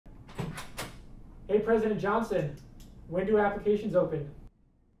Hey, President Johnson, when do applications open?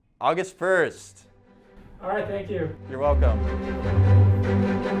 August 1st. All right, thank you. You're welcome.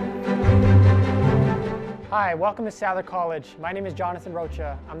 Hi, welcome to Sattler College. My name is Jonathan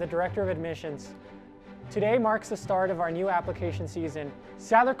Rocha. I'm the Director of Admissions. Today marks the start of our new application season.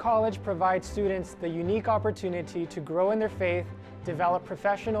 Sattler College provides students the unique opportunity to grow in their faith, develop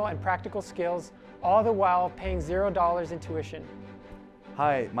professional and practical skills, all the while paying $0 in tuition.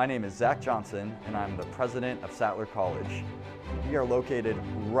 Hi, my name is Zach Johnson, and I'm the president of Sattler College. We are located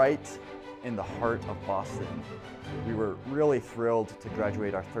right in the heart of Boston. We were really thrilled to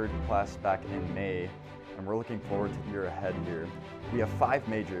graduate our third class back in May, and we're looking forward to the year ahead here. We have 5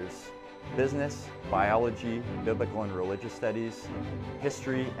 majors: business, biology, biblical and religious studies,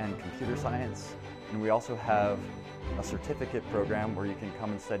 history and computer science. And we also have a certificate program where you can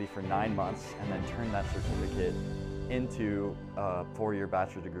come and study for 9 months and then turn that certificate into a 4-year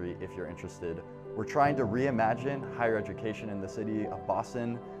bachelor degree if you're interested. We're trying to reimagine higher education in the city of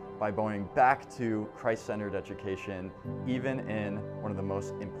Boston by going back to Christ-centered education, even in one of the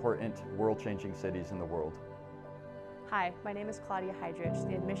most important world-changing cities in the world. Hi, my name is Claudia Heidrich,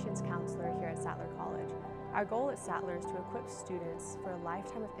 the admissions counselor here at Sattler College. Our goal at Sattler is to equip students for a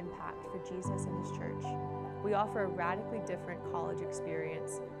lifetime of impact for Jesus and His church. We offer a radically different college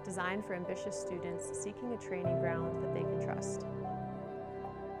experience designed for ambitious students seeking a training ground that they can trust.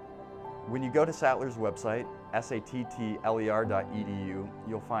 When you go to Sattler's website, sattler.edu,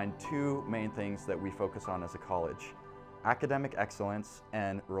 you'll find 2 main things that we focus on as a college: academic excellence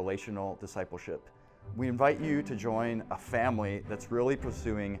and relational discipleship. We invite you to join a family that's really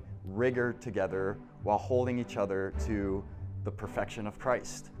pursuing rigor together while holding each other to the perfection of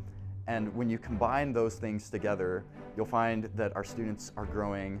Christ. And when you combine those things together, you'll find that our students are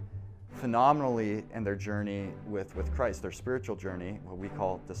growing phenomenally in their journey with Christ, their spiritual journey, what we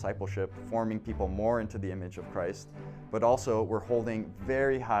call discipleship, forming people more into the image of Christ. But also, we're holding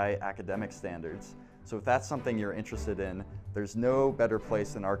very high academic standards. So if that's something you're interested in, there's no better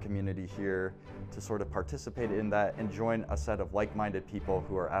place than our community here to sort of participate in that and join a set of like-minded people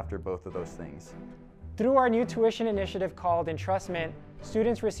who are after both of those things. Through our new tuition initiative called Entrustment,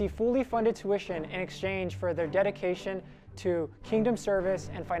 students receive fully funded tuition in exchange for their dedication to kingdom service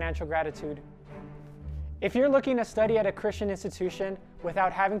and financial gratitude. If you're looking to study at a Christian institution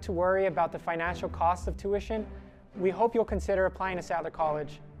without having to worry about the financial costs of tuition, we hope you'll consider applying to Sattler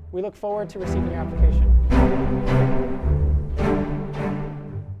College. We look forward to receiving your application.